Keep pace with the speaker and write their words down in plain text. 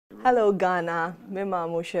Hello Ghana, me ma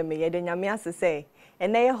mo hwe me ye de nyame asese.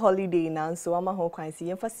 And na holiday na so ama ho kwan si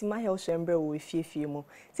yemfa Sima health shembre wo fiefie mu.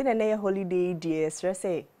 Ti na ye holiday die stress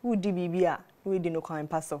say wo di bibia, wo di no kwan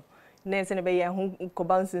paso. Na se ne be ye ho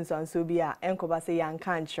koba nsunso bi a enkoba se yan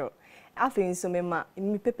kan chro. Afi nso me ma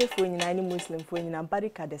mi pepefo nyina ni muslim fo nyina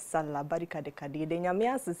barika de sala barika de kade de nyame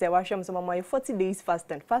asese wa hwem so ma 40 days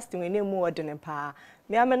fasting we na mu odene pa.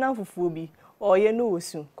 Me amena fufuo bi or ye no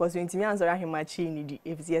osu cause we ntimi answer ahemachi ni di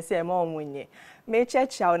if ye say ma omunye me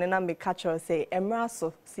church a na me catch her say emra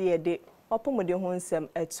so see ye de opomode ho nsem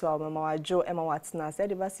etu a ma wajo ema watena say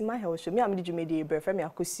de ba Sima health show me am de dwumedi bre frem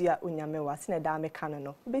yakosua onyame wase na da me kan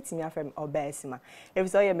no betimi afrem oba Sima if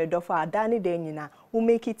so ye me dofo ada ni de nyina we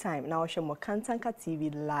make it time na wo hwe mo Kantanka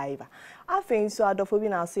TV live afen so adofo bi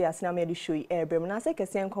na so ya sina me de show yi ebrem na say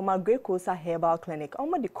kese nkoma Great Kosa Herbal Clinic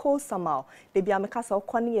omo de Kosa mal de bia me kasa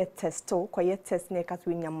okone ye testo koye test na kasa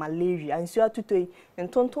nya malaria nsu atutoi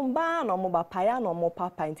ntonton ba na omo ba paya na omo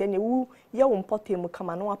papa ntene wu ye wo mpotem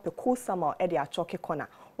kama na wape Kosa mal e de achoke kona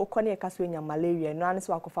okone kasa nya malaria no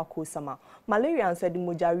anse wakofa Kosa mal malaria nso de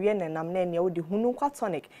mojawe na nam na ne wo de hunu kwa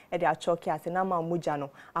tonic e de achoke ase na ma moja no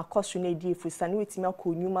akoso na di efusa na wetimi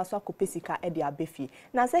akonyuma so akopesika e de abefi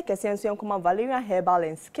na say kese nso nkoma Valeria Herbal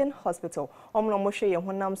and Skin Hospital omno mo hwe ye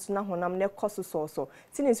honam so na honam ne koso so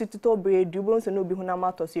ti ne situto bre dubo nso no bi honam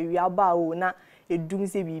atos ye wiaba o na edum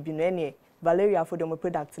se bibi no ene Valeria for them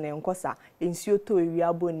product na enkosa ensio to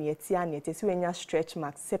wiabo ne etia ne etesi wenya stretch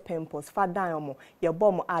marks se pimples fa dan omo ye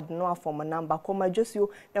bom add no afom number koma josio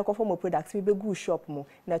na kofom products mi begu shop mu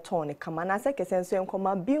na ton kama na se kese nso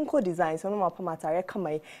enkoma binko designs no mapamatare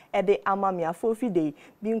kama e de amami afofi dey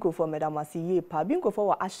binko for medamasi ye pa binko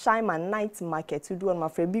for Ashima night market to do on my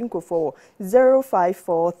friend binko for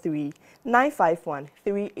 0543 951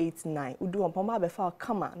 389 udu on poma be fa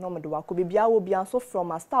kama no me do akobe bia wo bia so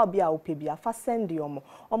from a style bia wo pe bia fa send omo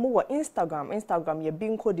wo Instagram ye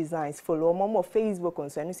binko designs follow omo Facebook on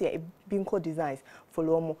so no say binko designs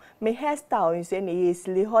follow omo me hairstyle you say na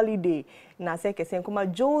ye holiday na say kese nkoma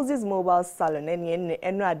Josie's mobile salon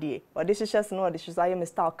enu ade o de hyehyes no o de hyehyes aye me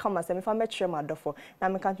style kama say me fa me tre madofo na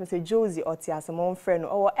me kan say Josie oti asemo friend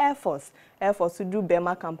no Air Force do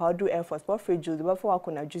Bema camp do Air Force but for Josie but for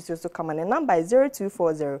akona Josie so kama ne number is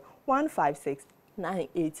 0240 156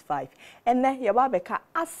 985 enne ye ba beka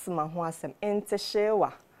asthma ho asem ente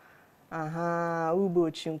hyewa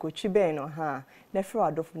ubo chinko chiben no ha na fro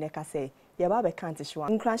adofo ne ka say ye ba beka ente hyewa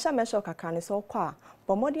nkransha me sho kaka ne so kwa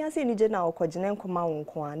bomodi ase ni je na okogene nkoma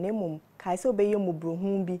wonko a na mum kai so be ye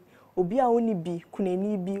mubrohu bi obi a oni bi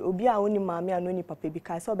kuneni bi obi a oni maame anoni papa bi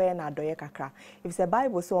kai so be ye na adoye kakra if the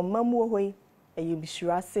Bible so mamu hoi eye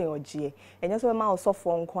bishura sen ogie enye so ma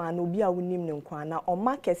osofo nko ana obi a wonim ne nko ana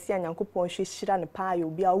oma kese anyankopon hwehira ne pa ya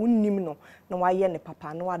obi a wonim no na waye ne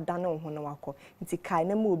papa na wadane ho na wako nti kai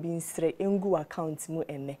na ma obi nsre engu account mu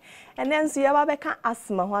enne nso ye ba beka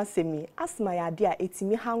asthma ho asemi asthma ya de a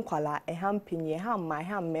etimi hankwala hampenye hamma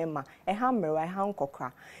hammema hammewa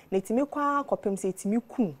hankokra na etimi kwa kopem se etimi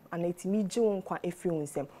ku ana etimi gye nkwa efiri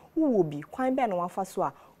nsem wo bi kwan be na wafa so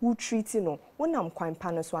a wo treat no wonam kwan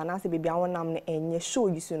pa no so anase bebi a wonam ne enye show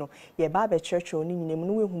yi so no ye ba be church oni nyinem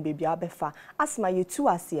no wehu bebi a befa asma ye tu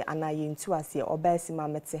ase ana ye ntu ase oba Sima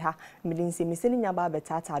mete ha midinse miseni nya ba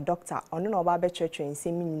betata doctor ono na oba be church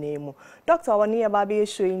ensem nyinemu doctor woni ye ba be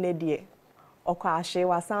show yi ne de okwa ahye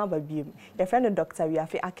wasan ba biem ye friend Dr.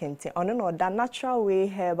 Wiafe Akenten ono na oda Natural Way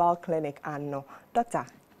Herbal Clinic anno doctor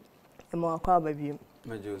emo akwa ba biem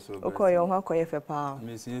okoye ho akoye fe pa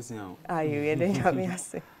mesinsin ayo ye de nyame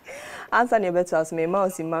ase ansa ne beto as me ma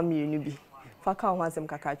Sima mienu bi fa ka ho asem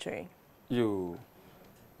kaka twen yo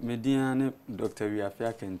median ne Dr. Wiafe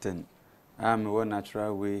Akenten am wo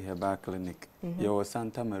Natural Way Herbal Clinic ye wo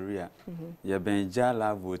Santa Maria ye Benja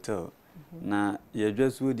Love Hotel na ye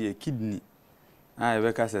dweso de kidney ye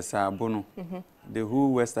be ka se sabo no the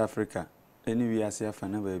whole West Africa anywhere ase afa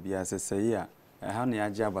na ba bia se sei a ha na ya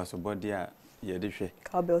age abaso body a ye de hwe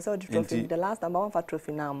ka be so trophy the last number one for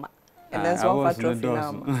trophy number and then so for trophy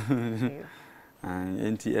number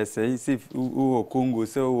enti essay if o Congo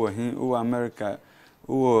so o hin o America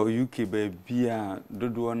o UK ba bia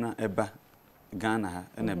dodo na eba Ghana ha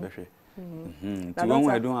na behwe ti won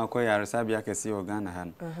we don akoyare sabia kese o Ghana ha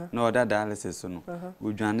na oda dialysis no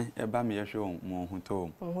odwane eba me yehwe mo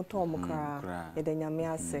hoto mo kra e de nyame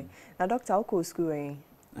ase na doctor o ko school en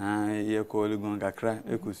ye ko ligon kakra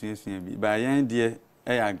ekosuesua bi ba yan de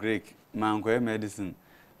ya Greek man ko medicine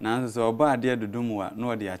na so oba de dodum wa na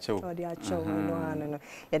ode achew no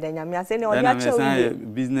ye de nyame ase ne ode achew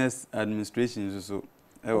business administration so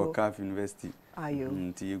e wo CAF University ayo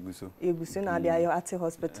nti eguso na ade ayo at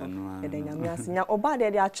hospital e de nyame asenya oba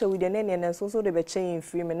de achewu de ne so de be chain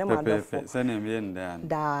free me ne ma dofo se na me nda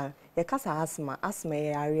da ye kasa asthma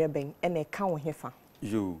ye are ben e na ka wo hefa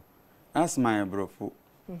yo asthma ye brofo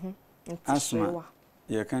asthma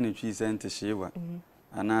ye kan ni twi sente shewa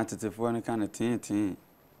ana tetefo ne kan tin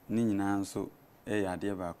ni nyina nso e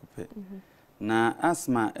yade ba kope na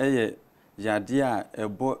asthma ye yade a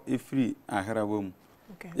ebo efiri ahrawa mu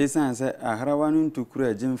esan se ahrawa no ntukura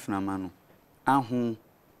agimfnama no aho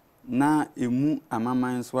na emu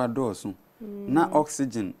amaman so adoso na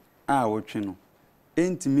oxygen a wotwe no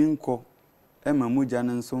entimi nko ema mogya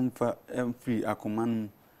ne nso mfa free akoma no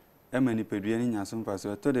ema nipadua ne nya so mfa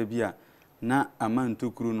so to da bia na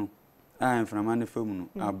amantokuru no a enframa ne famu no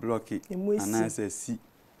a block ana si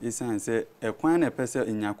esan se ekwan na pese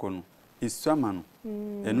enyako no isuama no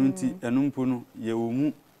enu nti enu mpo no ye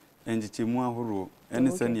omu enjichemu ahoro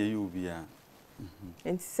ene se na ye obia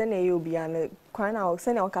enti se na ye obia no kwan na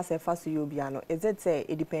se na okase fa so ye obia no is it say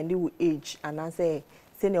it depend with age and say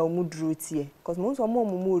na omu duro tie because mo so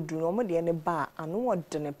omu duro omu de ne ba anu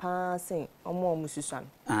wode ne pa sen omu susua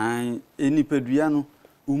an enipadua no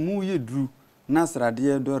omu ye duru na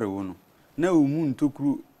srade dore wo no na omu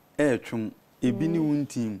ntokuru etwom ebi ni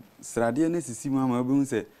wuntim srade na sisi mu ama obi hu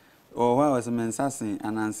se o wa wasemensasen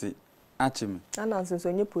ananse achime ananse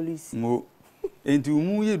so nye police mo enti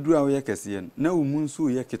omu ye duru a wo ye kese na omu nso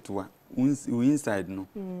ye ketwa inside no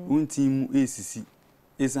wuntim esisi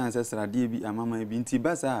esan se srade bi amama bi nti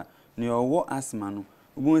basa ne owo asthma no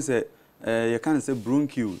obu se ye kan se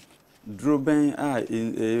bronchial droben a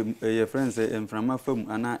ye friends enframa fam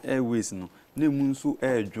ana airways no na mu nso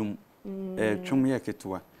edwum twom ye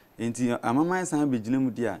ketwa enti amama san begina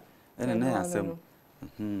mu dia ene na yasem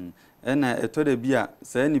ena eto da bia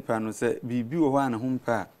sa nipa no se bibi wo ho ana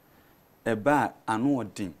hompa eba anu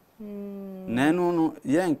odin na eno no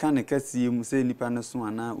ye nka ne kasie mu se nipa no so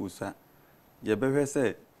ana osa ye behwe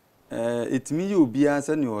se etimi ye obia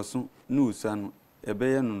se ne oso na osa no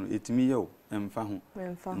ebe ye no etimi ye o emfa ho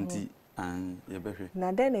nti an ye behwe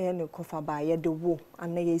na de na ye ne kofa ba ye de wo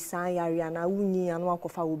ana ye san yare ana wunyi anu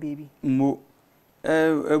akofa wo baby mo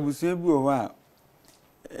abusuan bi wo ho a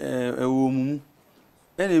ewo mumu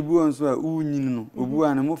ene ebu onso a unyini no obu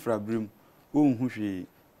a ne mofra brem onhu hwe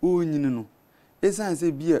unyini no esan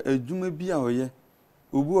se bia adwuma bia oye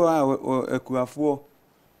obu a akuafo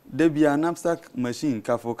da bia knapsack machine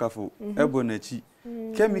kafo ebo na chi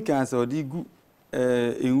chemicals odigu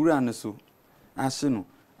enwura ne so ahye no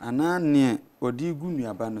ana ne odigu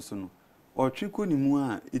nuaba ne so no otweko ni mu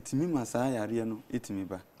a etimi masa yare no etimi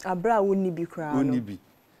ba abra woni bi kra no woni bi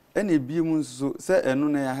ene bie mu nso se eno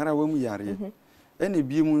na ya hara wa mu yare ene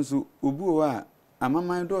bie mu nso obu o a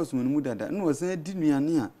amaman dos mu dada na wo san di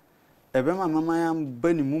nuane a ebema amaman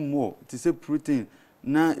ba ni mu mo ti se protein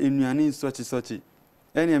na enuane sochi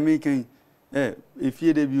ene american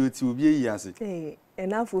efie de bi oti obi eyi ase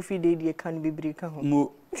ena fo fi de kan bibiri ka ho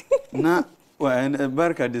mo na wa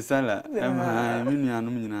barka de sala mi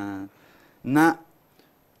nuanum nyina na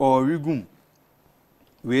origum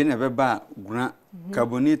we na beba guna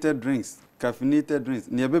carbonated drinks caffeinated drinks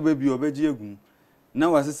ne beba bi obeji egum na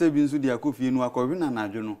wasese bi nso dia kofie nu akọwe na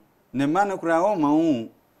nadwo no ne ma ne kura o ma hu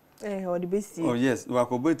o de besi oh yes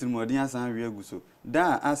wakobetri mo de asan wi aguso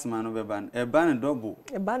da asthma no beba eba ne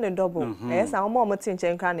double esa o mo tin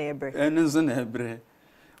chen kra na ebre ene nso na ebre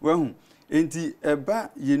wahu enti eba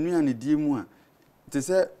yenua ne die mu a te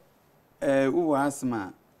se wo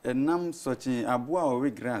asthma enam sochi aboa o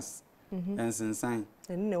we grass ensensan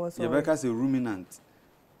enne wo so ye beka se ruminant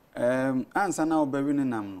ansa na obawi ne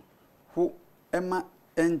nam no ho ema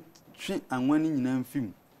entwi anwani nyina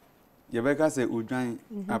mfim ye beka se odwan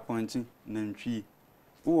aponchi na ntwi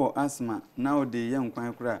wo asthma na ode ye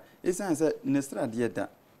nkwan kura esan se ne strade da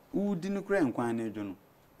udi ne kura nkwan na edwo no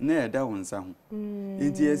na eda wonsa ho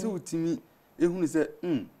enti ese utimi ehunu se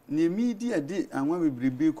ne mi di ade anwa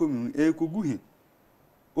bebrebe komi ekogu he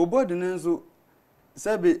obodi ne nso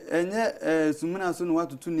sabe enye sumuna so no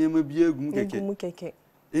watoto niema bi egum keke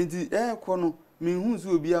enti ko no me hu so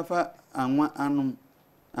obi afa anwa anum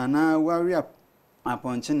ana wari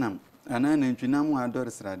aponchinam ana na ntwinam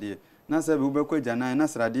ador srade na sabe ubekwaja na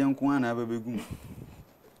srade nko ana ababegum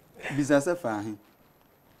bisase fa he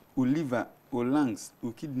o liver o lungs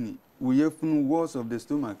o kidney o yefunu walls of the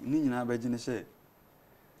stomach ni nyina abagine she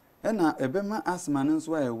ena ebema asthma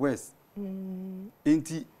nso a west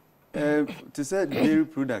enti to say dairy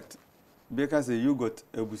product because yogurt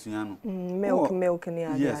abusuano milk ni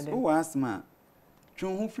ade yes o asthma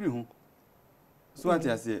twon ho free ho so ati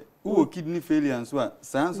ase o kidney failure nso a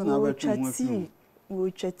sanso na ba twon ho free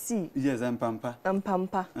Wucheti. Yes, and pampa. And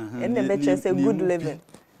pampa. And the better say good living.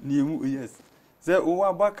 Yes. Say,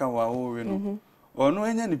 oh, baka wa o no. Or no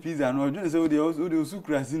any pizza, no, just so they also do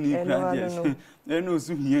sucras in the and no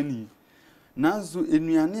suhiani. Now, so in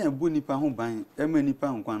Niani, a bonipa home buying, a many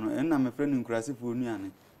pound, and I'm a friend in Crassi for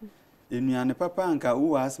Niani. In Niani, papa and ka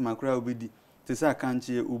who asked my crowd biddy, Tessa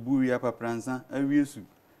canchi, Uburia papranza, a reasu.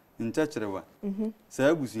 In Chachawa.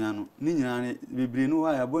 Sabusiano, Niani, Bibrino,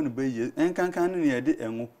 I abon bay, and can near the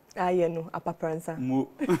emo. I know, a papranza. Mo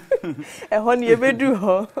A honey ever do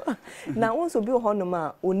her. Now, also be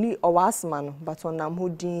honoma, only a wasman, but on Nam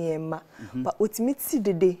Houdin, but what meet see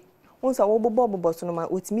the day. Once a wobble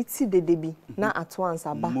bosonoma, what meet see the debi, not at once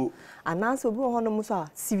a bar. And also be honomusa,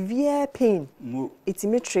 severe pain. Mo, it's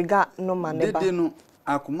me trigger no man. They no,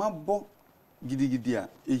 Akuma bo. Gidigidia,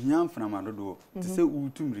 a young from Adodo, to say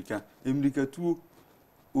Utumrika, Emrika too,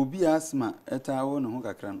 Ubi asthma, at our own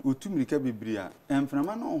Hokakran, Utumrika bibria, and from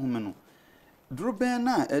an ohumeno.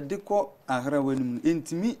 Drobena, a deco, a harawen,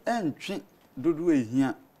 intimi and chin, do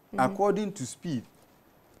here, according to speed.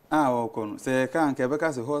 Ah, con, say, can't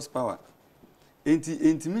Quebecas a horsepower.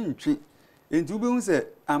 Intimin chin, into boom say,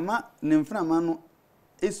 Ama, Nemframano,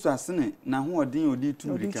 Eswasine, na who are dear to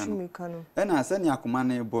Ricano, and I send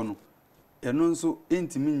Yakumane bono. Eno nso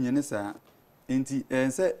entimi nyene saa enti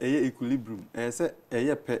ense eye equilibrium ense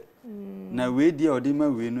eye pe na we dia odima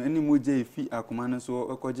we no eni moja efi akoma no so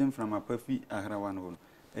okoje mframa pa fi ahrawa no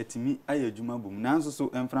etimi aye adwuma bom na nso so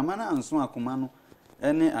mframa na anso akoma no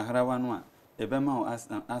ene ahrawa no a ebema o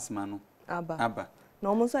asthma no aba na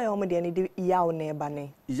omo so aye omo de ne de yawo na eba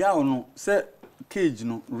ne yawo no se cage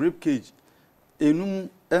no rib cage enum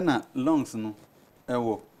ena lungs no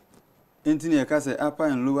ewo Intini yakase upper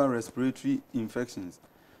and lower respiratory infections.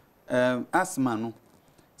 Asthma no.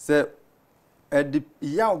 Se the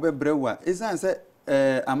yaw bebrewa. Isan se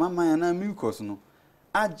amama yana mucus no.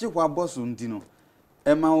 Aje wa boso ndino.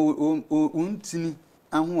 Ema untini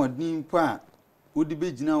ahu odin pa odi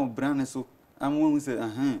begina obrane so amwo se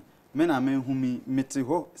me na me humi mete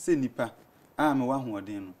ho se nipa a me wa hu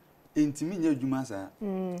odin no. Intimi nya adwuma saa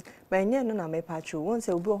ba nya no na me patcho won se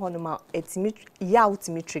obi ho no ma etimi ya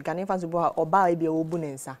utimi trigger ne fa so bo oba e bia obu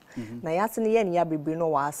nensa na ya se ne ye ne ya bebre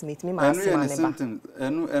no wa asthma etimi ma asthma ne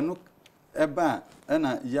ba eno eba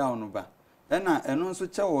na ya no ba eno nso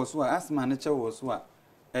chewo so a asthma ne chewo so a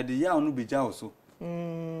e de ya no beja wo so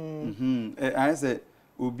I say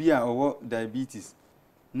obi a owo diabetes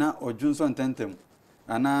na odwunso ntentem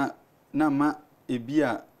ana na ma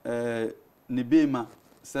ebia ne bema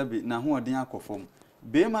sabi na ho odin akofom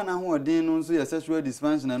bema na ho odin no nso ya sexual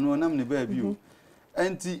dysfunction na no nam ne ba bio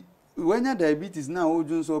anti wanya diabetes na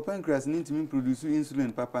odun so pancreas ni ntimi produce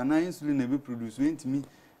insulin papa na insulin na be produce ntimi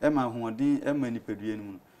e ma ho odin e ma nipadua ni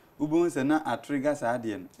mu ubon se na atrigger sa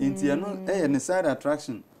ade no enti e no e ne side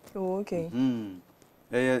attraction okay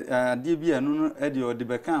ade bia no e de ode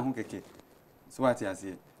beka ho keke so ati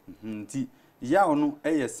ase nti ya ono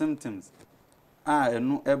e symptoms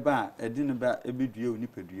eno eba edine ba ebedua oni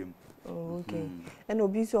padua mu okay and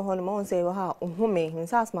obi so ho no ma won say ha ohome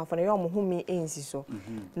nsa asma for na yo ohome ensi so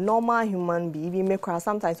normal human being be make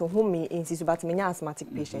sometimes ohome ensi so but menya asthmatic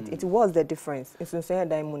patient it was the difference so say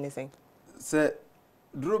that immune say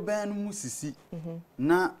droben mu sisi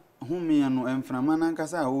na home no emframa na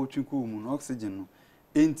nkasa a wo twiko mu no oxygen no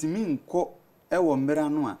entimi nko ewo mbera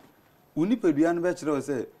no a oni padua no be kire o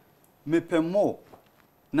say mepemo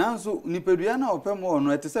nanso nipadua na opemo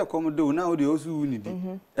no etese komodo na odi osu unidi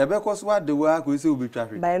ebe koso ade wa ko se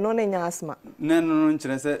obetwahwe by no nya asthma no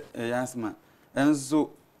nkire se asthma enso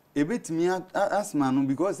ebetimi asthma no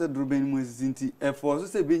because the droben mu asisinti efo so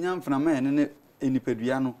se benya mframa ne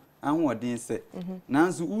nipadua no aho odin se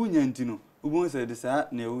nanso unya nti no ubon se de sa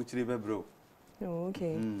na ewu kire bebro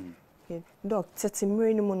okay doc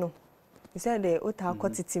tetimre ni mu no you said the ota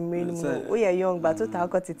kotitimre ni mu we are young but ota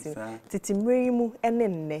kotitimre mu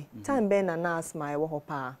enenne time be na asthma e wo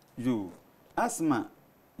hopa yo asthma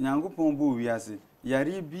nyangopon bo wiase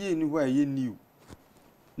yare bie ni ho aye new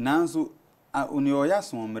nanso oni oya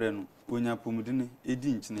somre no onya pomudine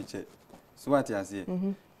edi nchineche so ati ase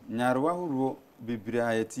nyarwa horo bebre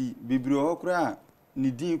ayati bebre okura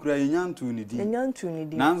ni din kura yenyantu ni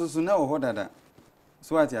din nanso so na wo hodada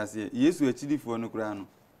so ati ase yesu achidifo no kura no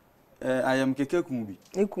ayam keke kumbi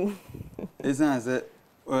eku esan se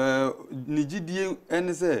nigidie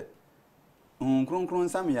ene se kronkron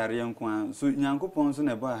sam yare yankwa so nyankopon so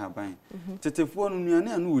na ba haban tetefo no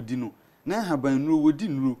nuane anu odi no na haban no wodi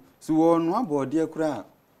nuro so wo no abode akura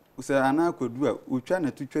se ana kwadu a otwa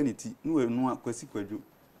na tutwa ne ti no enu akwasi kwadwo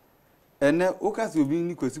ene okase obi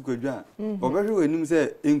ni kwasi kwadwo a obehwe wanim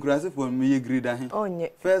se enkurasefo me ye grade ahe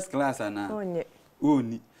onye first class ana onye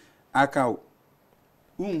oni akaw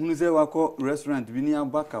unhunu se wako restaurant bi ni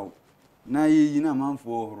abakaw na yeyi na manfo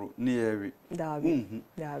horo ne yewe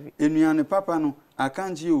dabi enuane papa no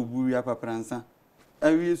akanji oburi apapransa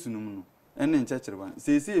awie sunum no ene nchechireba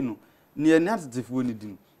sese no ne enatefo ni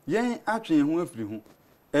din yen atwen ho afiri ho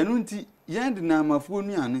enu nti yen de na amafo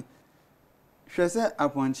nuane hwese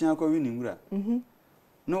aponche akọwi ni ngura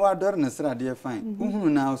no wador ne srade e fine uhunu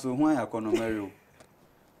na so ho ayakono mario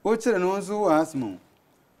o kire no nso wa asmo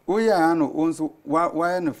o ya no nso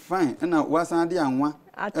wa ne fine na wasan de anwa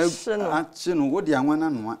achi no wo de anwa na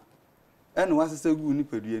noa ene wasese gu ni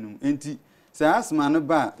padue num enti se asma no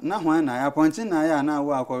ba na ho na ya ponche na ya na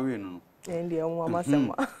wo akọwi no endi enwa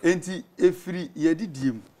masema enti efiri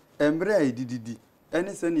yedidiem emre ayidididi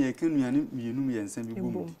ene se ne yekanuane mienum yensa bi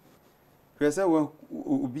bom hwese wo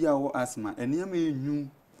obi a wo asma eniam enyu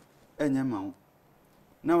enya mawo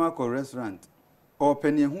na wako restaurant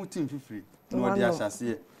openi ehu tim fifiri no de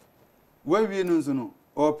ahyase wawie no nso no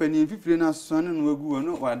openi fifiri na sone no wagu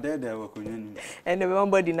no wadede wakonwa ni ene be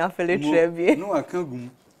body na fele trebie no waka gum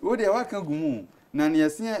wo de waka gum na ne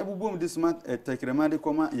yesen ebubom de smart tekrema de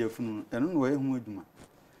koma yafunu eno no waye hu adwuma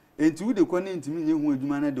enti wo de kwane ntimi nye hu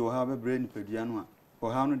adwuma na de wo ha bebre ni padua no a wo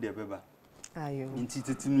ha no de beba ayo enti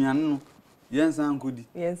tetinuan no yensan kodi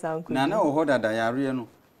na wo ho dada yare no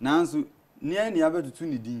nanso ni ani abetutu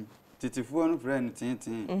ni din tetefo no frɛ no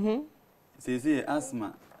tenten sese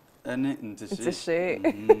asthma ene ntehye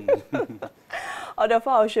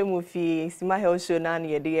odafa ohwemu fi Sima Health Show na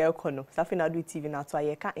ne de ekono safi na do TV na to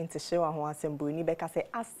ayeka ntehye wa ho asembo ni beka se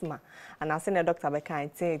asthma ana se na doctor beka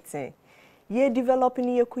tenten ye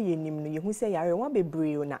developing ye ku yenim no ye hu se yare wa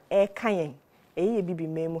bebre na e kan eye bibi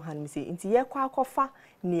memu hanum se nti ye kwa akofa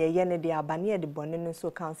ne ye ne de abane de bone no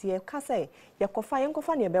so kan se ye ka se ye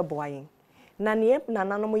kofa ne be boa yen na ne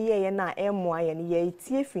nananom ye na emoa ye ne ye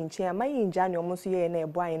tie finche ama ye nja ne omo so ye na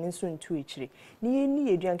eboa ye nso ntu echire ne ye ni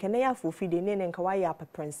yeduan ke na ya fofide ne nka wa ya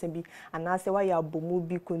papransa bi anase wa ya bomu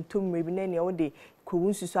bi kontomre bi ne wo de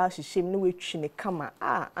kowunsusu ahyehyem ne wetwi ne kama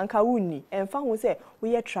anka wuni emfa ho se wo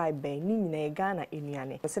ye try ben ni nyina ye Ghana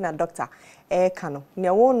enuane se na doctor ka no ne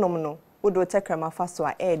wonom no wodo tekrama faso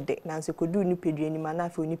a ede nanso kodu ni pedua ni ma na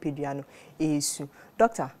afa ni pedua no esu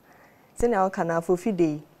doctor se na aka na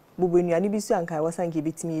fofide bubu enuane bi su anka wasanke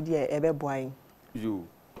bitimi di ebe boayin yo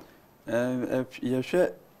ye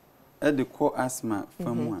hwe de ko asthma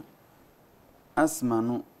famu a asthma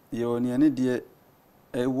no ye oni ne de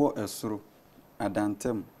ewo esoro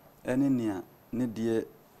adantem ene nia ne de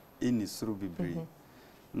eni soro bibre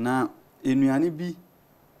na enuane bi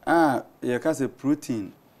ye ka se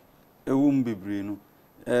protein ewo mbibre no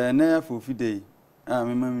na ya fofide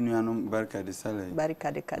mema menuanom barka de salai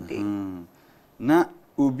barka de kade na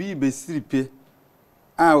obi besiripe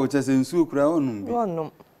o chese nsuo kura onum bi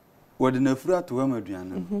wode na furu ato wa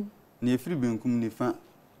maduane na efiri benkum nifa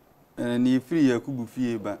na efiri yakubu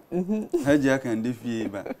fie ba haji akande fie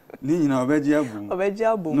ba ni nyina obeji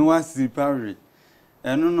abum no wasi pari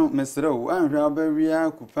eno no mesere wo anhwe abawi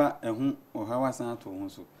akupa ehu ohawasan ato ho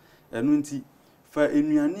so eno nti fa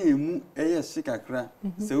enuane emu eye hikakra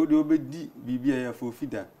se wo de obedi bibia ya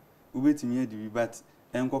fofida obetimi adi bi but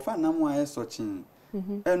enkofa nam aye sochin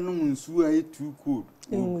enum nsu aye too cold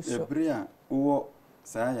ebre a wo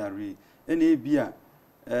saa yare ene ebia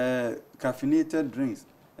caffeinated drinks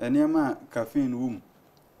enema caffeine wom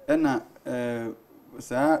ena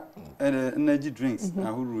saa energy drinks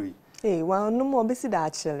ahurui wa no mo besi da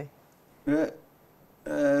achele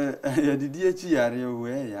ya didi echi yare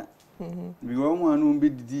we ya bi wo mo anu be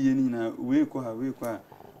didi ye ni na we ko ha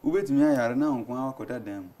ubetumi ayare na nko akoda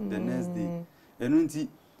dem the next day enu nti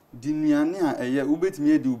dinuane a eye ubetumi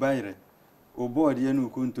edi ubayire oboard ye na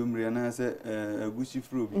okontomre na se agushi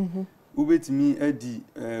frobi ubetumi edi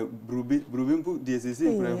brobe mpu de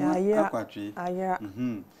sese kura ho akwatwe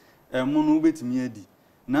emu no ubetumi edi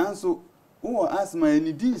nanso wo asthma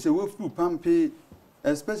eni din se wo fru pampe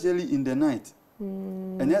especially in the night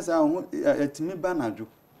enya sa ho etimi banadwo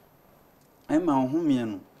ema ho me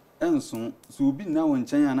no enso so obi na won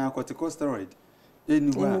chen ana corticosteroid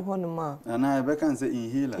eni ho na ebe kan se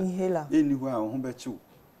inhaler eni ho a ho be chiw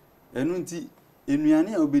enu nti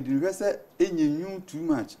enuane a obedi hwese enyenyu too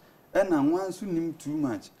much ena nwansu nim too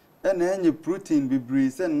much ena enye protein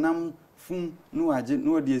bebre se nam fun no waje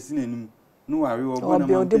no de esi nanim no ware obo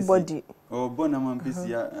na body obo na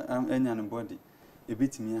mampesi enya ne body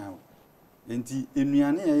ebetimi ha enti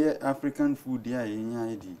enuane ye African food ya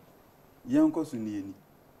yenya edi yenkoso ni eni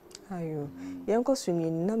ayo yenkoso ni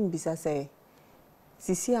eni na mbisa say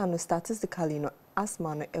sisi anu statistically no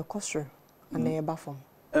asthma no ekosro ana eba form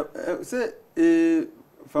say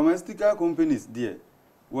pharmaceutical companies there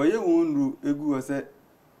Woye wonru egu wo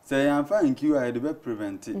say amfa nkiu a de be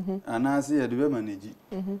prevent anase ye de be manage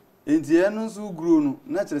enti eno nso guru no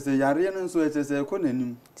na kire say yare no nso kire say ko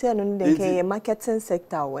nanim ti eno de ke marketing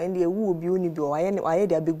sector wo and ewu obi oni bi waye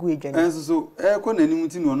de abegu edwane enso so ko nanim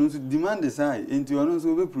ti no nso demand is high enti ono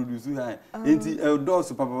nso be produce high enti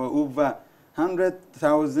those papa over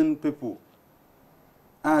 100,000 people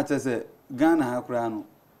kire say Ghana ha kura no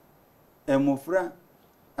emofra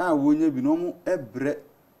wonye bi no mo ebre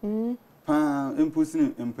pa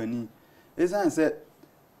imposing empani esan se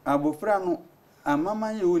abofra no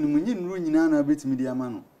amama ye woni munyi nru nyina na betimi di ama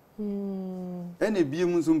no ene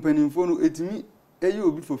biem nso mpanimfo no etimi eye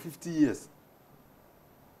obi for 50 years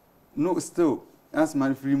no still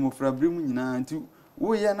asthma free mofra brem nyina nti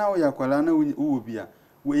wo ye na wo yakwala na wo bia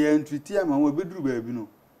wo ye ntwiti ama wo beduru ba bi no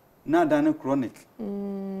na dane chronic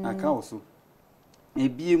aka wo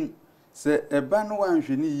ebiem se eba no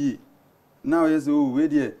wanhwe ni yi na oye se o we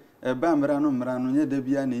de eba mra no nye da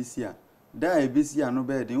bia na esia da ebesi ano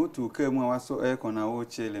be de otu ka mu awaso ekona wo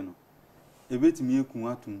chele no ebetimi eku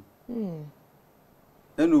atum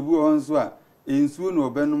enobu onso a ensuo no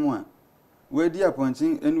obenum a we di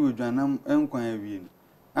aponchin enu odwanam enkwan awie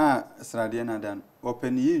srade na dan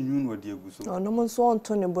opani ye nyu no de aguso ono mo so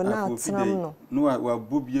onto ne bo na atram no wa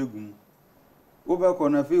bobi agum wo be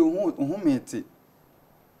kona fe hu mete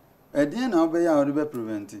edin na obe ya ode be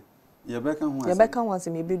prevent ye beka ho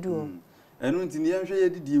asem ebedu enu ntini ye hwe ye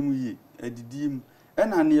didi mu yi adidi mu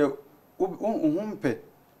ena ne ohumpe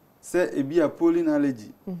se ebi a pollen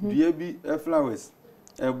allergy dua bi flowers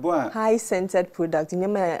ebo a high scented product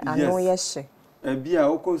nyema ano ye hye ebi a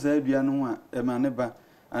okosa dua no ho a ema ne ba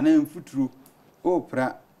ana mfuturu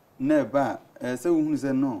opra na eba se wohunu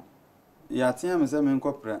se no ya tia me se me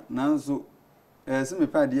nkopra nanso se me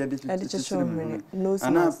pa de chichiri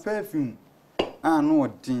ana perfume no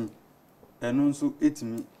odin eno nso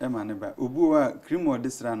etimi ema ne ba obuo a cream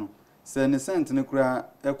odisra no se ne scent ne kura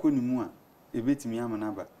ekonimu a ebetimi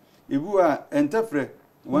amana ba ebu a entefre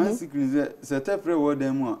one secret se tefre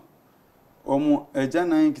wodem a omo eja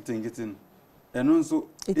nan kitenkitin eno nso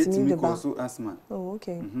etimi koso asthma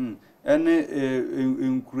okay ene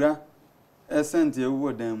enkura scent ye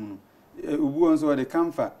wodem no obuo nso de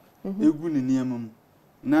camphor egu ne niamam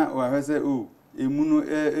na wa hwese emu no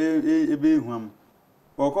ebe huam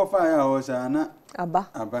okofa ya o sha na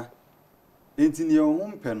aba enti ne ho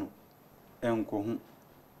mpe no enko ho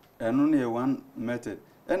eno ne one method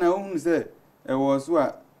ena ohun se was so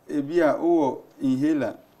a ebi a wo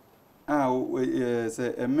inhaler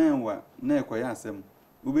se emenwa na ekoya asem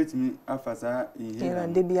obetimi afasa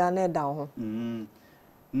inhaler de bia na da ho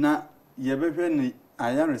na ye behwe ne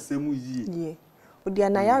ayaresem yi odi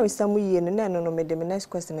na ayaresem yi no no me de next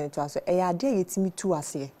question to aso e ya de yetimi tu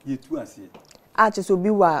ase ache so bi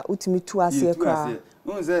wa utimi tu ase kra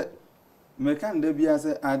won se me kan de bia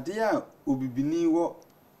se ade a obibini wo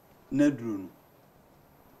na duro no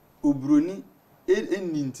obroni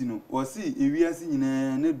eninti no o si ewiase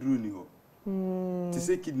nyina na duro ni ho ti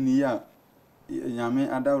se kidney ya nyame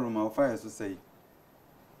adawroma ofa so sei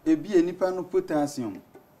ebi enipa no potassium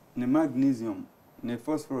ne magnesium ne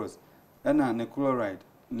phosphorus na ne chloride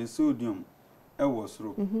ne sodium ewo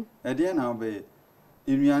soro ede na obe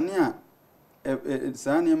enuane a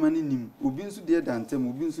saa ne mani nim obi nso de dantem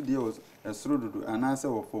obi nso de esoro dodo anase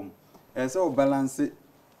wo fom ese o balance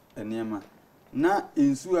enema na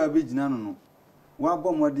ensu abegina no wa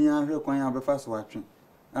bɔ modin ahwe kwan abefa so atwe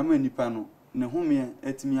ama nipa no ne home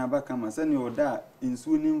atimi abaka ma se ne oda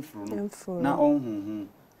ensu ni mfuru no na onhunhu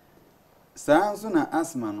saa nso na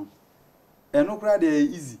asthma no eno kra de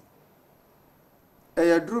easy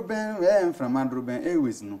droben mframa droben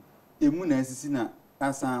always no emu na asisi na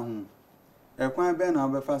asan ho ekwan be na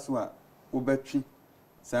obefa so a obetwe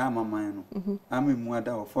saa maman no ama emu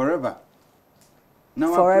ada forever na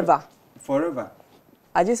forever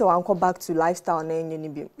I just want to go back to lifestyle na enye ni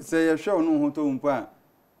bi say ye hwe no ho to mpo a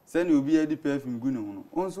say ne obi adi perfume gu ne ho no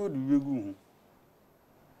onso de bi gu ho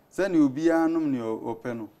say ne obi anom ne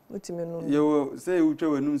ope no utime no ye say utwa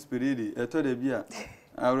wanum spiridi eto da bi a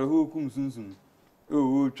awreho kum sunsun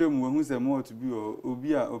twam wahu se mo to bi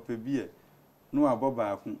obi a ope bi e no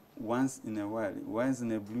aboba ako once in a while once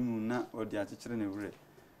in a blue moon na odi akekere ne wure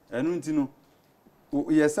enu nti no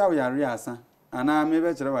yesa yare asa ana me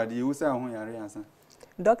be kire wade ye wusa ho yare asa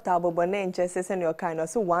Doctor Abobone nche send your kind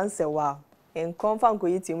so once a while en confirm ko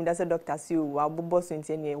yitim da say doctor see o abobo so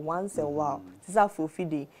ntie once a while sisa for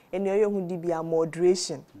feeding en yo hu di bia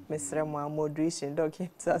moderation mesre mo moderation doctor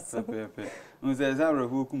so pepe no say za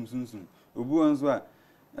reho kum sunsun obu onso a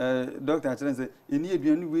doctor kire say eni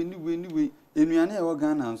eduanu we ni we enuane e wo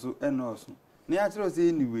Ghana nso eno oso na ya kire say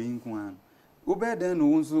eni we nko an Ubeden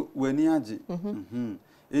no nso wani age.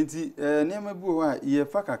 Enti nema bi ho a ye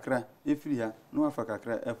fa kakra efiri ha na wafa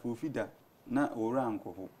kakra afofida na owura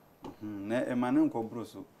ankoho. Na emane nkobro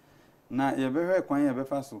so. Na ye behwe kwan ye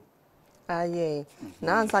befa so. Aye.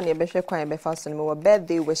 Na ansa ne behwe kwan ye befa so no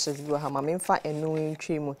birthday wishes bi ha ma memfa enu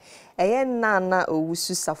ntwe mu. Eye na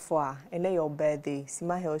owusu safo a ene your birthday.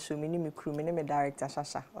 Sima health show me ni me crew me ni me director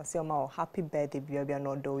Shasha. O se o ma happy birthday bia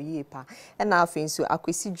no do ye pa. E na afin so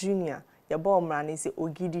Akwesi Junior ye bo mra ne se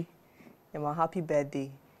ogidi. Ye ma happy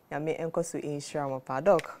birthday. Ya me enko so insure mo pa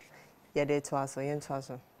doc. Ye de to aso ye nto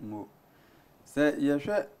aso. Mo. Se ye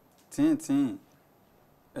hwe tin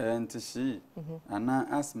entishi ana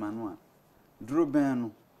asthma no a duro ben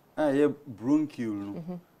no a ye bronchial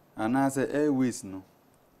no ana se airways no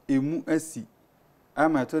emu asi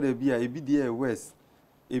ama to da bia ebi de west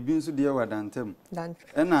ebi nso de wadantem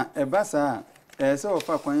na eba saa se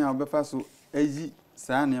ofa kwan a obefa so ayi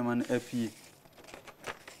saa ne ma no afie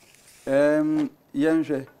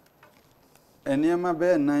yenhwe enema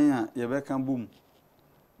be nan a ye beka bom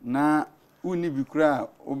na uni bi kura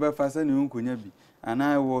obefa se ne onkonya bi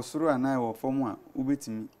ana wo soro ana wo fom a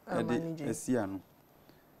ubetimi ede asia no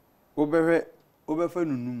obefa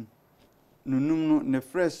nunum no ne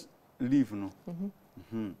fresh leaf no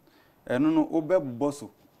eno no obebbo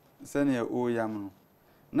so se ne o yam no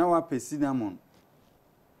na wa pe cinnamon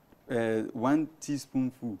 1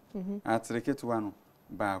 teaspoonful atreketo no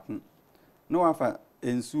baako na wa fa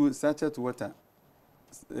ensuo sachet water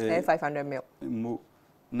 500 ml mo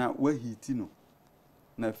na wa hiti no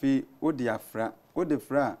na fe odi afra odi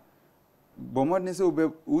fra bomodne se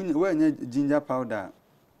we nya ginger powder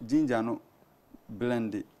ginger no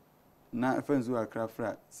blend na fa nsuo akra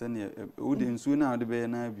fra se ne odi nsuo na odi be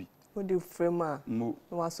na bi odi frame a mo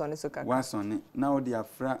wasone so kaka wasone na odi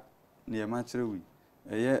afra ne ye ma kire wi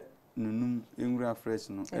eye nunum enwura fresh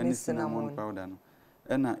no ene cinnamon powder no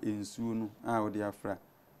ena ensuo no a odi afra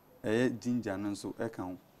eye ginger no so e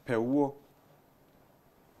kan pewo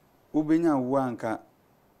obenya wo anka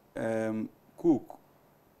cook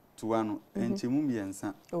tuano enchemu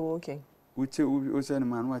miensa oh okay uche ne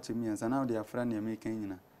man wache miensa na odi afra ne mekan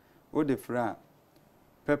nyina odi fra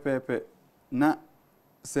pepepe na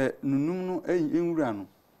se nunum no enwura no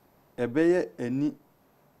ebeye ani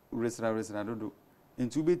resra dodo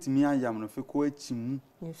entu betimi ayam no fe ko achimu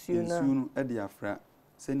ensuo no edi afra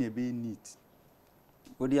se ne ebe neat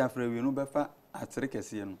odi afra wi no befa atere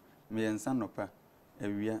kese no miensa nopa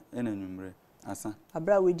awia ena nwumre asa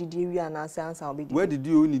abra we didi wi ana ansa obedi we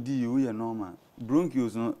didi o ni di o ye normal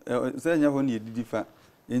bronchials no se nya ho ne didi fa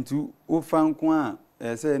entu o fa nko a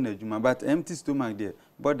say na adwuma but empty stomach there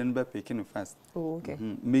body no be picking fast oh okay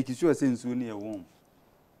make sure say nsuo na warm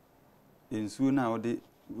nsuo na ode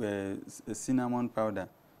cinnamon powder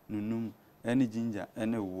nunum any ginger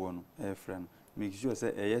any wo no efra no make sure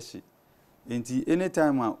say eyeshi enti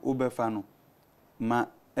anytime a obefa no ma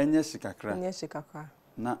enye shikakra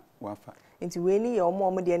na wafa enti we ni ye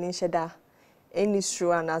omo de ne hyeda any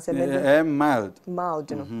sure na se be mild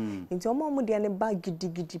no enti omo de ne ba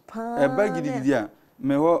gidigidi pa ba gidigidi a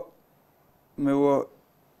mewo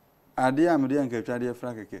ade a me de ankatwade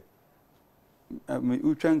fra keke me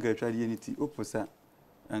utwa ankatwade ni ti oposa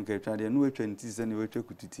ankatwade no watwa ni ti se ne watwa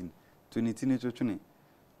kututin to ni ti ne twetwene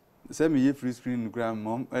se me ye free screen gram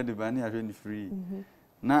mom e de ba ne ahwe ni free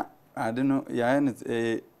na ade no ya ne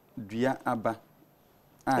dua aba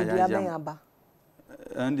ya aba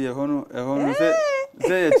ande ehono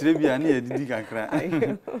se ye kire bia ne ye didi kakra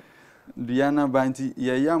dua na ba nti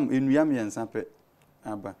ye yam enuyam ye nsape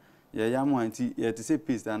aba ye yam anti ye te se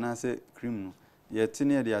paste ana se cream no ye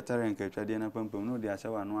tene ye de atare nkatwade na pampam no de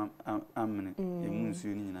ahyawa no amene emu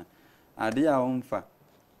nsuo ni nyina ade a wonfa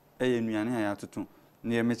ye nuane a ya toto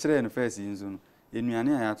ne ye mekire ne first yinzo no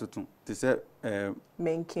enuane a ya toto te se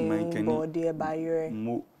menken body e bayre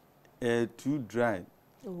mo too dry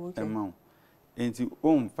okay emau enti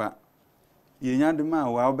omfa ye nyadema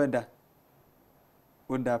wa obeda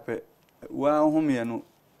odape wa home no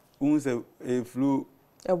unse flu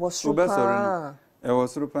e was super e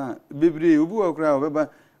was super bebre obu okra obeba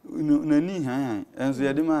nani han enso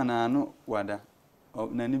ye de ma na ano wada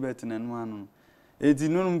nani betena no anu enti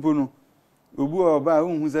nunu mpo no obu oba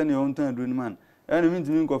unhu se ne ontan aduro ni man ene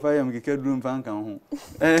mintimi nkofa yam keke duro mfa nkan ho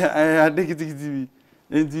adekitikiti bi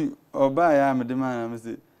enti oba ya me de ma na me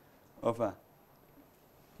se ofa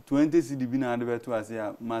 20 cd na ade beto ase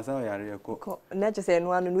a masa o yare ekọ na che se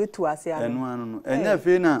enu anu no etu ase anu enu anu no enya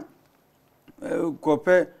fe na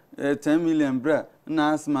kope 10 million bra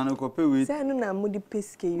na asma no kope we se enu na mudi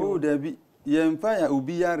peske yo o da bi ye mfa ya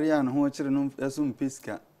obi yare ya no ho kire no eso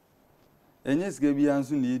mpeska enye sika bi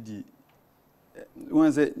anso na edi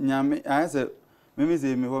one say nyame I say me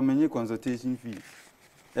say me ho menye consultation fee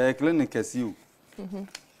clinic as you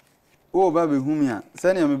o ba be humi a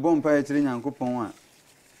say na me bom pa e kire Nyankopon a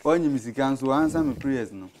onyi misika nso answer me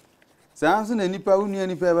prayers no saa nso na nipa wonu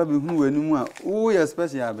nipa ba be hunu wanimu a wo ye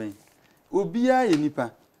special aben obia ye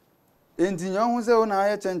nipa enti nyo ho se wo na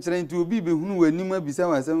aye chenchere nti obi be hunu wanimu abisa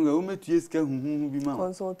wasem ga wo metue sika huhu bi ma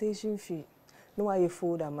consultation fee no why you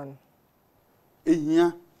fold man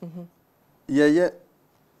ehia ye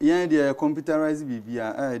the computerized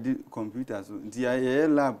bibia I di computer so nti ye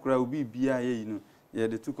lab kra obi bia ye you know ye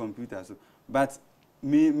the two computers so but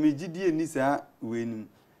me gidie ni saa wenim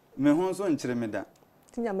me ho so nkyere me da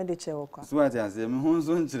tinya me de che wo kwa so what ya say me ho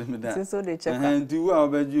so nkyere me da so de che kwa nti wo a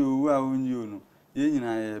obaji o wo a wonyi o no ye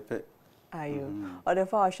nyina ye pe ayo o de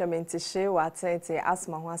fa hwementi hye watete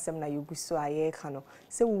asma ho asem na yoguso aye ka no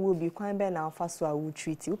se wo bi kwan be na afa so a wo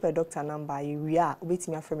treat wo pe doctor number ye wi a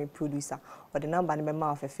obetimi afre me producer o de number ne be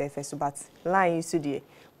ma ofefefe so but line you so de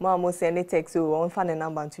mo send a text o won fa ne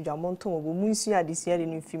number to ja mo nton obo munsu adesua de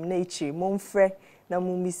no film na echi mo mfre na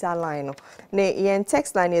mo misa line no na yen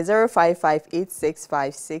text line is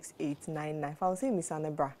 0558656899 fa say misa ne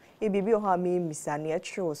bra e bibi o ha me misa ne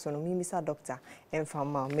etwe so no me misa doctor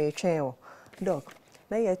enfama me twen o doc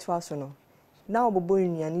na ye twa so no na obobo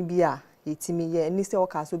nnuane bi a yetimi ye ni se o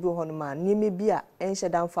ka so bi ho no ma nieme bi a enhye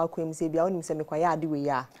dan fa kwam se bi a onim se me kwaye ade we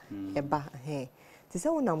ya eba ti se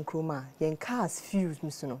wonam kroma yen cars fuse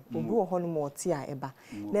miso no obi wo ho no mo ti a eba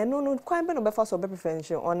na no kwan be no be fa so be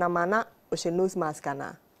preferential onama na o she nose mask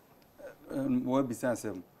na wo bisa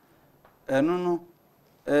asem no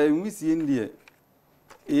nwisi ndie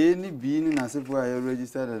ni bi ni na sefo a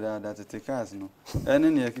registered that the cars no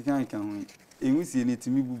ne ekeka kan ho nwisi ni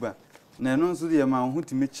timi buba na no nso de ma ho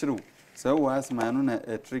timi kirew so wo asma no na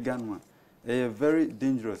trigger no very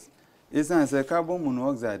dangerous isan say carbon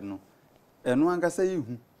monoxide no eno ankasa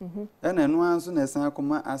yihu eno anso na esan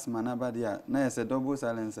akoma asthma na bade a na yese double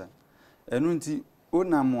silencer eno nti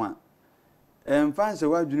onamo a emfa nche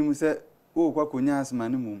wadwene mu se o kwa konya asthma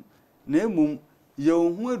ne mum na emum ye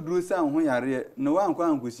ohu aduro sa ho yare na wa ankwa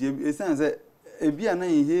ankosie esan se ebia na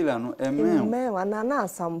inhaler no eme wana na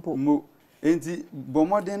asampo mo enti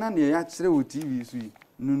bomoden na ne ya kire wo TV so yi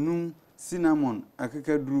nunum cinnamon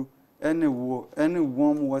akakaduru ene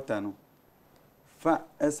warm water no fa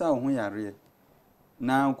esa ho yare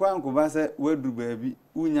na nkwa nkoba se waduru baabi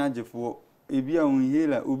unya agefo ebi a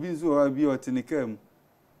onhela obi nso wa bi otinikam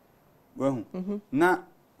wahu na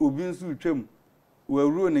obi nso twam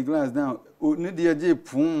wawuro ne glass down ne de je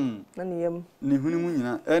pum na ne yam ne hunimu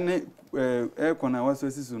nyina ene ekona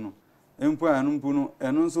waso sisu no empo anu mpo no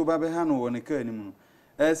eno nso ba be ha no woni ka anim no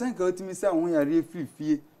sen ka otimi se ho yare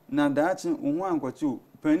fifie na daachi ho ankwachi o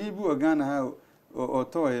pani bi ogana ha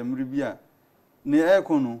oto emri bi a ne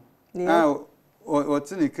ekono a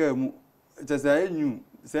otinika mu chesa enyu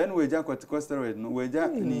se no weja corticosteroid no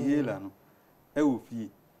weja inhaler no wo fie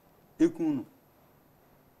ekun no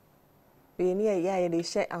we ni ya de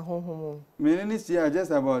she ahonhom me ni see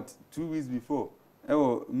just about 2 weeks before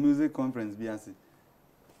ewo music conference bi ase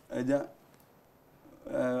eja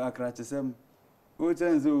akrachesem o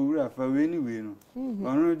chenze owura fa we ni we no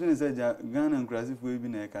onu dun se ja Ghana nkrasifo bi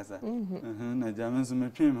na ekasa na ja menso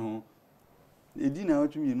metwem ho edi na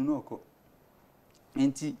otwem yenu no okọ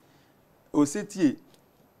enti osetie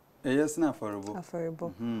eyesna affordable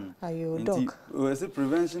ayo doc o say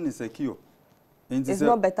prevention is a cure. It's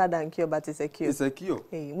not better than cure, but it's a cure. It's a cure.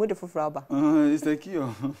 Hey, mo de fufura ba. It's a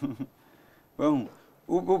cure. Well,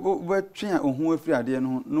 we twa ohun afiri ade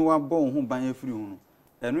no wa bo ohun ban afiri hu no.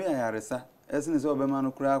 Eno ya yaresa. Esene se obema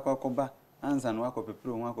no kura akwakoba ansa no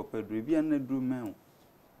akopepere ohun akopedru bia na dru men.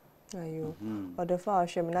 Ayo. Odefa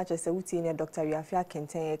ahwem na chese wuti ne Dr. Wiafe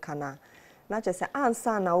Akenten kana. Na chese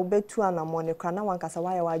ansa na obetu anamo ne kra na wankasa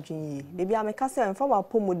waye wadwen yi. De bia meka se mfa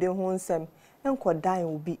wapomude ho nsem. Enko dan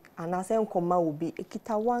obi anase enko ma obi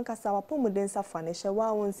ekita wankasa wapomude nsafa ne hye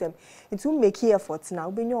wa wonsem itu make effort na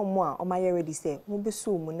obenye omo a omaye ready say mo be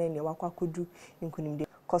so mu na ne wakwakodu nkunimde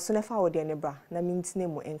koso ne fa wo de ne bra na mintine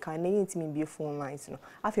mu enka na yintimi bie phone lines no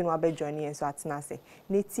afi no abe join yen so atena se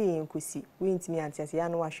ne tie enkosi we ntimi antiase ya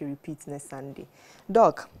no wa hwe repeat next Sunday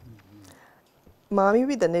doc mami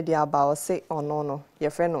with the ne dia ba o say no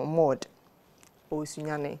your friend no mod o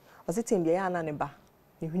sunyane o say tem bia ya na ne ba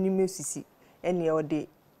ne huni mesisi ene ode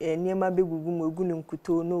niema begugu mo egunu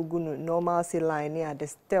nkuto no ogunu normal saline near the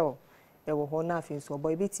still e wo ho na afin so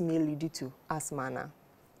boy betimi lead to asthma na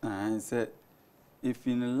say if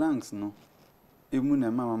in the lungs no emu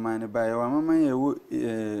na mama ne ba ya mama ye wo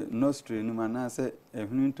nostril no na say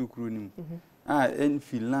ehunu ntokuru nim en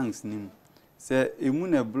fi lungs nim say emu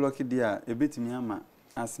na block dia ebetimi ama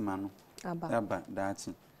asthma no aba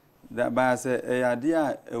dachi da ba se eyade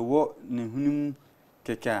a ewo ne hunim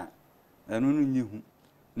keka eno no nyihu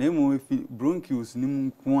na emo bronchioles nim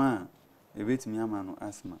nko a ebetimi ama no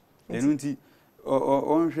asthma eno nti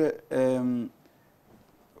onhwe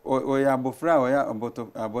oya bofra oya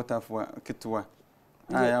abotafo ketwa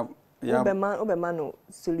obema no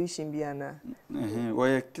solution bi ana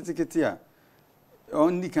oya kitikiti a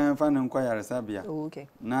on di kan fa na nkwa yaresa bia okay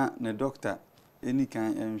na ne doctor eni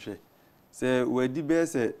kan enhwe se wadi be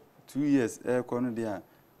se 2 years kono de a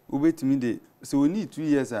obetimi de so oni 2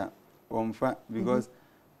 years a omfa because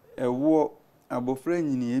ewo abofra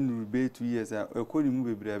nyini enuru be 2 years a ekoni mu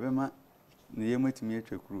bebre be ma ne yematimi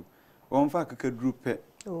atwakuru omfa kakaduru pe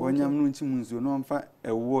onyam no nchi munzo no omfa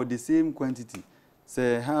ewo the same quantity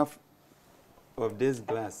say half of this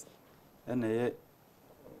glass and ye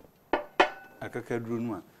akakaduru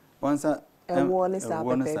no a onsa ewo ne sa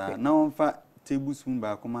pepe na omfa tablespoon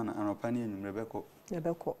ba kuma na anopa ne enumre beko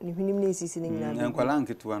ni hwinim na esisi ne nyina enkwala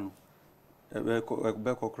nketwa no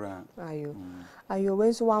beko kra ayo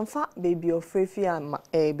wenso wanfa baby ofrefi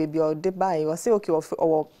baby ode bai o se okay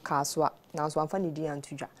o kaswa na so wanfa ne di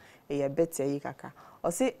antudwa ye bete yi kaka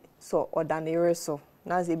o se so odanere so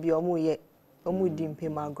na se bi omu ye omu di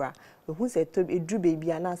mpemagra ehu se to edru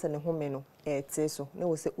baby ana se ne home no ete so na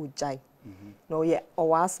wo se ojai no ye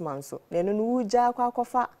o asthma so na eno no uja kwa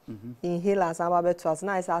kofa inhalers aba beto as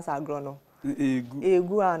na isa agro no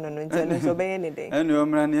egu ano no nteno so benye ne den ene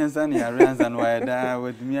omra ne nsa ne yare ansa no waida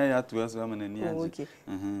wadumi ya to so amana ni anje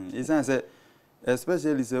isa se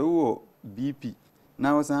especially se wo BP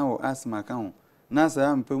na wo san wo asthma kan ho na sa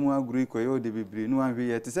ampamu agro ikoyo de bebre no anhwe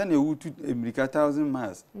ye te se na ewu 2 America 1000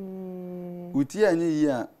 miles uti anye yi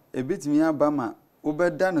a ebetimi aba ma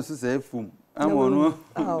obeda no so se afum amono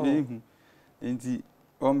enti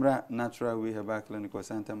omra natural way herbal clinic or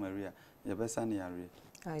Santa Maria ye besa ne yare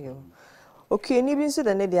ayo okay ni bi nso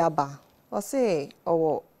de ne de aba o se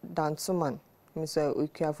owo dantuman mi so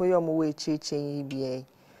okuafo yo mo we cheche bi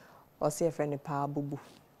o se e friend pa bubu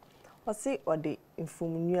o se o de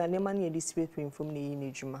infomnua ne ma ne di spirit infom ne yi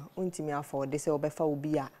ne djuma untimi afọ de se obefa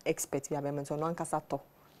obi a expert bi abemento no ankasa to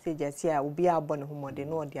se je se a obi a bo ne homode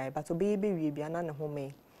no de ai but obi be wie bi ana ne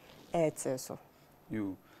home ete so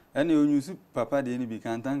you ene onyusu papa de ni bi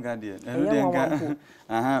kan tanga de eno de nka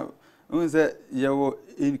aha unse yewo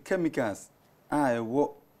chemicals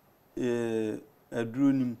ewo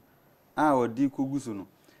adronim odi koguso no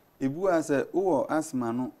ebu ase wo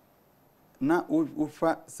asthma no na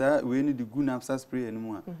ufa sa we ni di gunapsa spray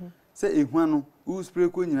enu a se ehua no u spray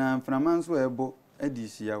ko nyina mframa nso ebo adi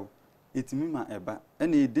hia etimi ma eba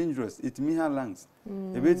ene dangerous etimi ha lungs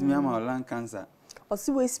ebetimi ama lung cancer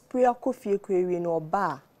osi we spray akofie ko ewie no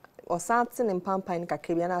oba o sante ne pampan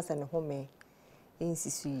kakabia na ase ne home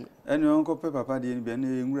insisi ene onko pe papa de ni be na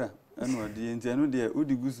enwura ene odi enti eno de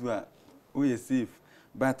udi gusu a o ye safe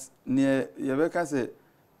but ne yebeka se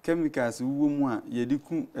chemicals wo mu a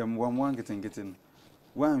yediku emwamwa ngetengete no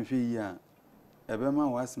wanhwe yi a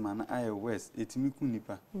ebema wasma na aye west etimi ku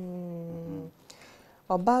nipa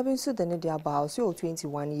oba bi so de ne de about so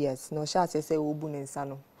 21 years no sha se obu ne nsa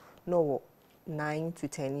no no 9 to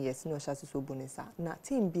 10 years no sha se obu ne nsa na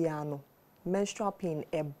tin bia no menstrual pain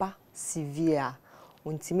eba severe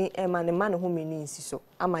untimi ema ne ma ne ho meni nsi so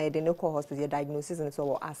ama ye de ne call hospital diagnosis ne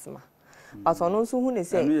so asthma but ono nso hu ne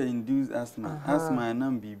say we induced asthma asthma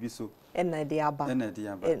na bibi so ena de aba en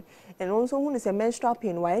nso hu ne say menstrual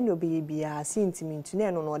pain why no be bia sintimi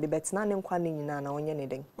ntune no no de betena ne nkwa ne nyina na onye ne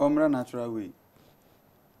den omra natural way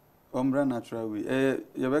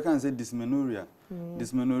ye be kan say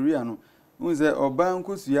dysmenorrhea no hu say oba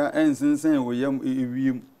nkosua ensensen wo yam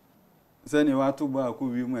ewiem sani watu ba akọ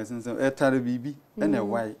wi mu esensen etare bibi ene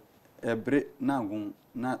wai ebre na gun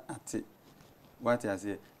na ate what you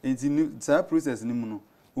say enti sa process ni mu no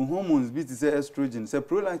hormones bi ti say estrogen say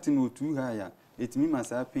prolactin o too high it mean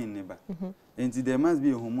masa pain neba enti there must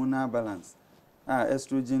be a hormonal balance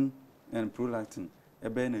estrogen and prolactin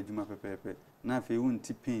ebe na adwuma pepepe na fe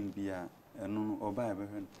wonti pain bia eno oba ebe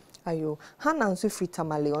hwe ayo hana nso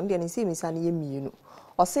fritamale on de ne se misa ne ye mienu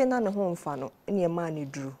o se na ne ho mfa no ne ma ne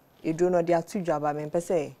duru eduro no de atudwa ba me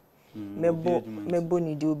pese mebo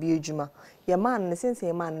ni de obi ejuma ye man ne sense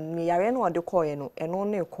ye man me yare no de koye no eno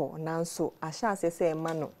ne ko nanso ahya asese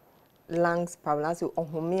ma no lungs problems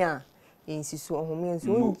ohome a insisu ohome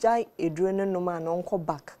nso unjai eduro no no ma no nko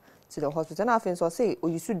back to the hospital na afin so say o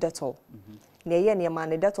yusu detol na ye ne man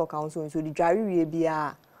ne detol council nso di dware wie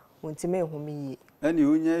bia ontime ehome yi ene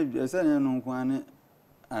onya ese ne no nko ane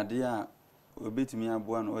ade a obetimi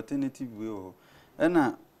aboa no alternative way o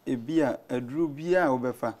ena ebia aduru bia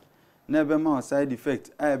obefa na ebe ma side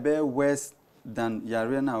effect ebe worse than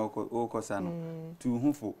yare na okosa no to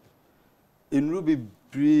hufo enru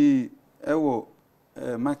bebre ewo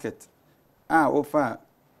market ofa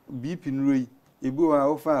BP nroi ebu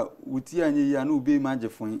ofa wuti anye ya na ube maje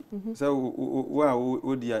fun so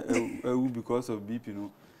odi because of BP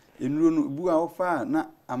no enru no bu ofa na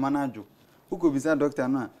amanajo ukobisa doctor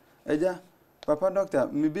no eja papa doctor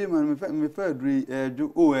me be man me fa aduri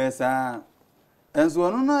eju esa enso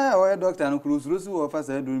ono na o doctor no kurosurosi wo fa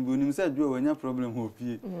sa aduri bi onim sa adwo wanya problem ho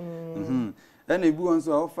pie ena ebu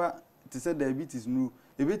onso ofa ti say diabetes no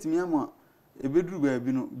ebetimi ama ebeduru ba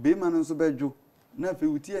bi no be man nso bejo na fe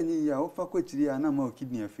wuti anyi ya ofa kwachiri ya na ma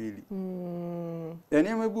kidney afeli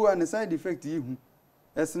ene mebu an side effect ihu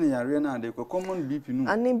esene yare na ade ko common BP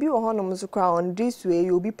no and bi wo honom so kra on this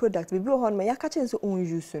way obi product bi wo honom ya ka chen so on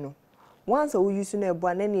use no once we use no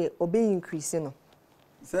ebo na ne obey increase no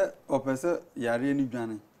se opese yare ni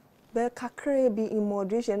dwane be kakre bi in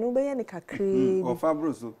moderation no be ye ne kakre ofa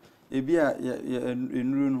broso ebi a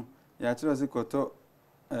enuru no ya kire se koto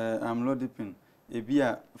amlodipine ebi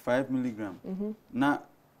a 5 mg na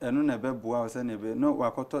eno na be boa se na be no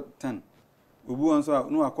wakoto 10 obu onso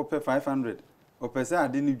no wakope 500 opese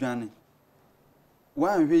ade ni dwane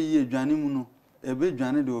wan hwe yi dwane mu no ebe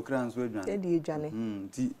dwane de okra nso adwane de dwane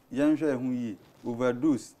ti yanhwe hu yi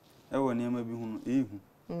overdose ewo ne ma bi hu no ehu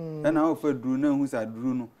na ofa duru na hu sa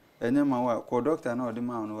duru no enye ma wa ko doctor na ode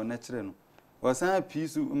ma no na kire no osan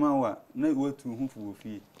pisu ma wa na watu hu fu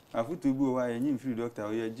ofie afutu bi wa enyi free doctor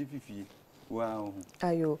o ya gfifie wa hu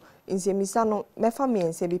ayo nsemisa no mefa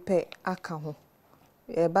miense bi pe aka ho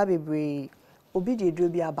ba bebre obi de duro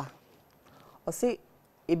bi aba o se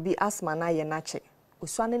ebi asthma na ye na che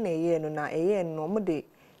oswane na eye no na eye no mo de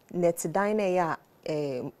net dan na ya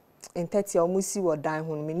enteti omusi wo dan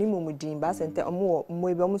ho minimum din ba sente omo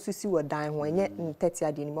ebe omususi wo dan ho enye enteti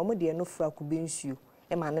ade ni mo de no fra kube nsuo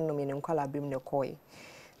e ma ne no me ne nkwala bem ne koye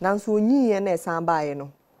nanso onyiye na esan baaye no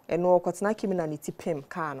eno okotena kimina ne tipem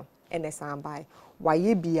ka no ene san baaye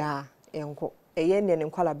waye bia enko eye ne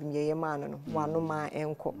nkwala bem ye ma no wano ma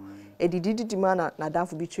enko edididi ma na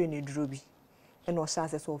danfo bi twe ne duro bi eno sha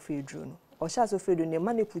se so fe duro no o sha so fe duro ne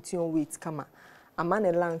ma ne put on weight kama ama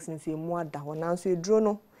ne lungs nso emu ada ho nanso eduro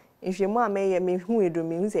no nhwemu a me hu eduro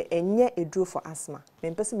me hu se enye eduro for asthma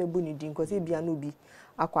me pese me bu ni din ko se bia no bi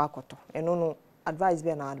akoto eno no advice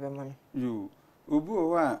be na adbe man yo obu o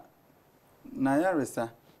wa na yaresa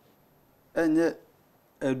enye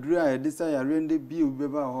eduro a edisa yare nde bi obi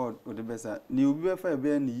ba ho ode besa ni obi be fa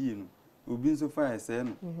be na yi no obi nso fa ese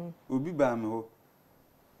no obi ba me ho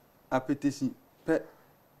appetition pe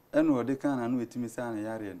eno ode kan na no etimi sa na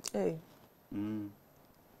yare no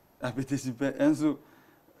appetition pe enso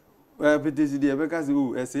appetition de be ka se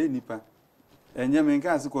o ese nipa enye me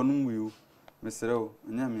nka se ko no mu mesere o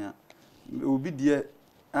enya me a obi die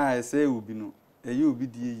a ese obi no eye obi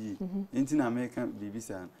die yi enti na me ka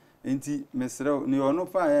bibisa enti mesere ni ono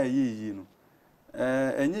fa ya yi no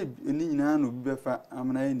enye ni nyina no bi befa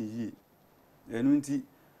amna ye ni yi enu enti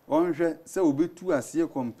onhwe se obetu ase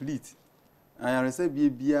complete ayare se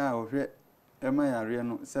bia ohwe ema yare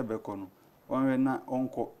no se beko no onhwe na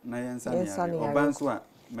onko na yensa ni yare obanso a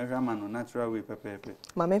mehwama no natural way pepepe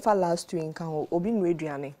ma me fa last week kan obi nu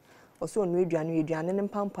eduane oso nu eduane ne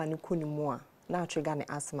mpampa ne konimu a na trigger ne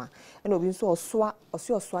asthma ena obi nso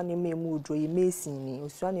osoa ne memu odro ye mesin ni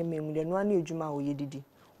osoa ne memu de no ana edwuma o ye didi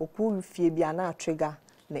oku fie bia na trigger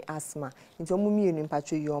ne asthma nti omu mienu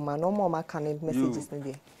mpacho yi oma no ma ka ne messages ne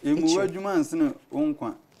de emu adwuma nsene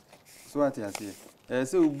onkwa so ati ase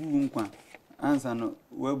se obu nkwa ansa no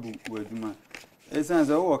wabu wadwuma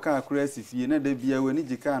esanza wo ka akura sifie na da bia wani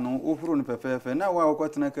jika no ofuro no pefefe na wa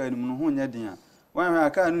okotena ka ni mu no ho nya den a wan hwe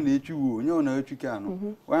aka no na etwiwo nya na atwika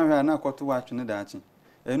no wan hwe na akoto wa atwene da achi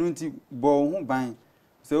enu nti bo ho ban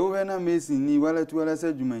se wo hwe na mesin ni wala tu wala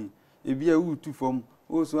sa dwuman e bia wu tu fom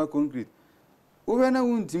o so concrete wo hwe na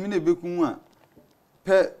wuntimi na bekun a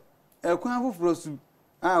pe ekwan afoforo su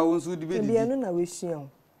a wo nso di be di bia no na we hia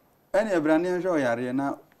ene ebrane hwe o yare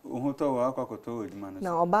na ohoto wa akwakoto odwuma no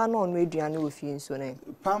na oba na onu eduane wo fie nso ne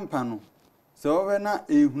pampa no se wo hwe na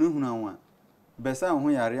ehunahuna ho besa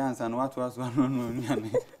ho yare ansa no wato aso no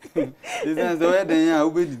nyane isan so we den ya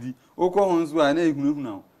obedidi okọ ho nso a na ehunahuna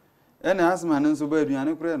ho ena asma ne nso ba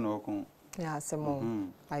aduane kure na okọ ya semo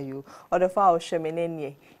ayo odefa o hweme ne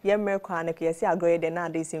nie ye mrekwa ne ke se agoye de na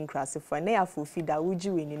ade sim krasefo na ya fofi da wuji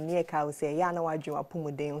we ni ne ka o se ya na wadwen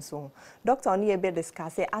apomuden so doctor on ye be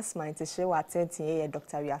discuss asthma into she wa attention ye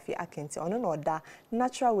Dr. Wiafe Akenten ono no da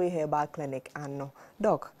natural way herbal clinic ano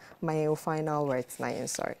doc my final words na yen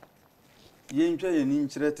sorry ye ntwa ye ni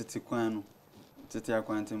nkyere tete kwan no tete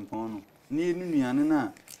akwantempon no ni nunuane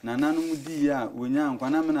na na nanom di ya wonya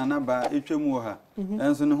nkwana me na naba etwam wo ha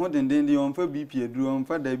enso ne ho denden de on fa BP aduru on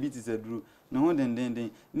fa diabetes aduru ne ho denden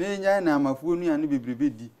na enya na amafuo nuane bebrebe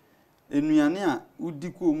di enuane a udi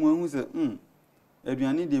ko mu ahu se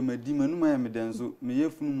aduane de madi manuma ya medenso me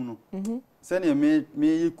yefunu mu no se ne me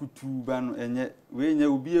yekutu ba no enye we nya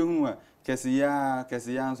obi ehunu a kese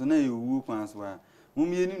ya nso na yewu kwan so a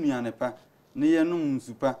mum ye ni nuane pa ne ye no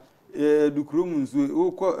nsupa dukuro mu nsu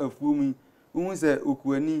okọ afuo mu hu se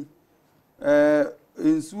okuani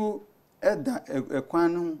nsuo eda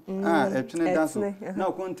ekwan no a etwene da so na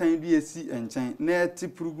okontan bi esi enchen na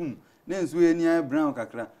etipurugum na nsuo eni a brown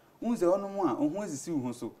kakra hu se ono mu a ohun asisi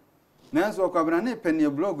hu so na so kwabra na pene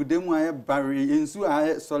blog demu a bare nsuo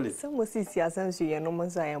a solid some sisi asansu ye no mo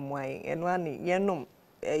za ye moai eno ani ye nom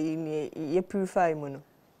ye purify mu no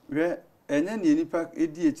we enya ne nipa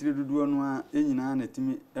edi ekire dodo no a enyina na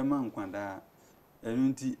timi ema nkwada enu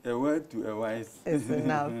nti ewa to a wise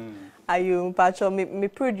enough ayu pacho me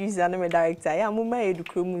producer and me director ya mo ma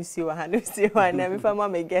edukro mu si wa ha no si wa na me fa ma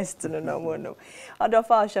me guest no mo no odo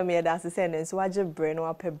fa show me da se no so waje bre no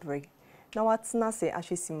apɛ bre na watna se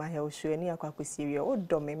ahwe Sima health show ni akwakosi wie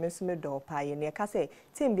odo me so me do pa ye ne ka se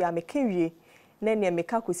tim bia me ka wie na ne me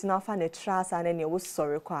ka kosi na fa ne trasa na ne wo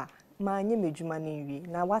sori kwa ma nye medjuma ne wie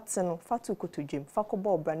na wate no fatu kotodwem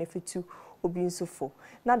fakobo obra ne fitu obi nsofo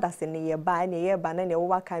na dase ne ye ba na ne wo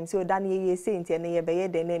wakam se oda ne ye senti ne ye be ye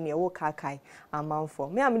de ne wo kakai amanfo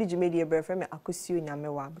me amini djumedi e brefre me akosio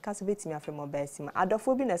nyamewa because betimi afre mo ba Sima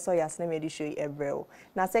adofo bi na so yas na me di show ebrel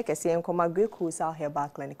na se kese enkoma great cool south herbal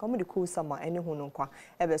clinic come the cool summer ene hu no kwa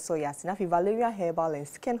ebe so yas na fi Valeria Herbal and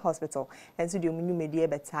Skin Hospital enso de omunu medi e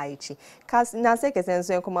betaichi cause na se kese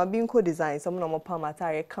enso enkoma binko design some no mo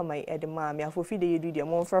pamatare kama edema me afofi de yedu de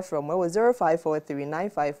mo mfra from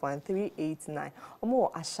 0543951389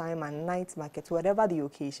 omo Ashima night market whatever the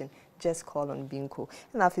occasion just call on Binko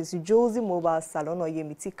and after Josie Mobile Salon or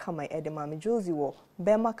Yemiti Kama Edema Josie wo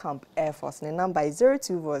Bema Camp Air Force and number is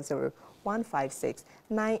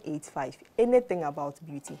 0240-156-985 anything about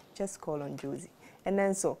beauty just call on Josie and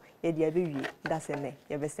then so that's ene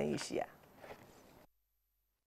you be saying